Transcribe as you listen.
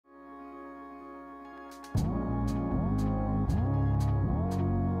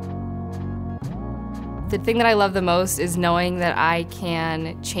The thing that I love the most is knowing that I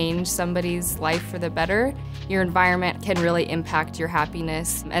can change somebody's life for the better. Your environment can really impact your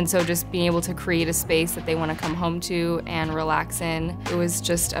happiness, and so just being able to create a space that they want to come home to and relax in, it was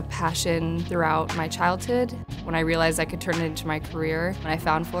just a passion throughout my childhood. When I realized I could turn it into my career, when I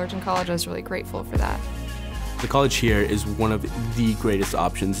found Fullerton College, I was really grateful for that. The college here is one of the greatest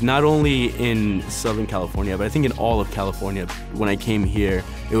options, not only in Southern California, but I think in all of California. When I came here,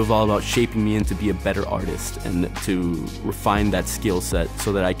 it was all about shaping me into be a better artist and to refine that skill set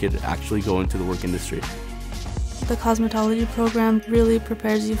so that I could actually go into the work industry. The cosmetology program really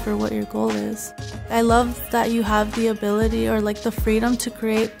prepares you for what your goal is. I love that you have the ability or the freedom to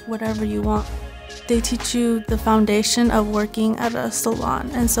create whatever you want. They teach you the foundation of working at a salon,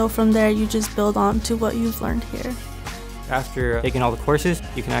 and so from there you just build on to what you've learned here. After taking all the courses,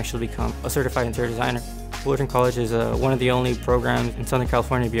 you can actually become a certified interior designer. Fullerton College is one of the only programs in Southern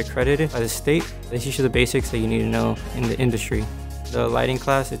California to be accredited by the state. They teach you the basics that you need to know in the industry. The lighting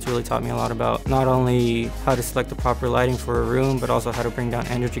class, it's really taught me a lot about not only how to select the proper lighting for a room, but also how to bring down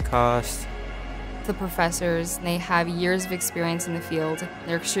energy costs. The professors, they have years of experience in the field.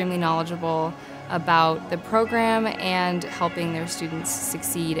 They're extremely knowledgeable about the program and helping their students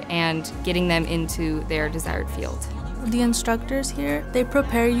succeed and getting them into their desired field. The instructors here, they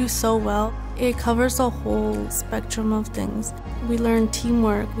prepare you so well. It covers a whole spectrum of things. We learn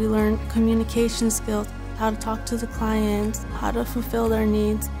teamwork, we learn communication skills, how to talk to the clients, how to fulfill their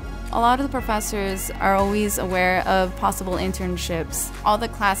needs. A lot of the professors are always aware of possible internships. All the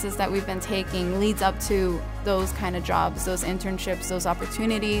classes that we've been taking leads up to those kind of jobs, those internships, those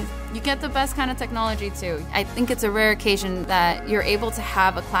opportunities. You get the best kind of technology too. I think it's a rare occasion that you're able to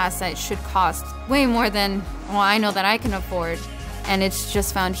have a class that should cost way more than, I know that I can afford. And it's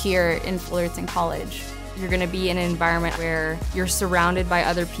just found here in Fullerton College. You're going to be in an environment where you're surrounded by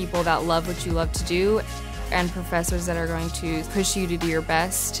other people that love what you love to do and professors that are going to push you to do your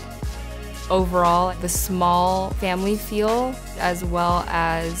best. Overall, the small family feel as well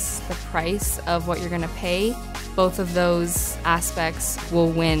as the price of what you're going to pay, both of those aspects will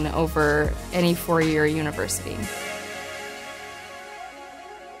win over any four-year university.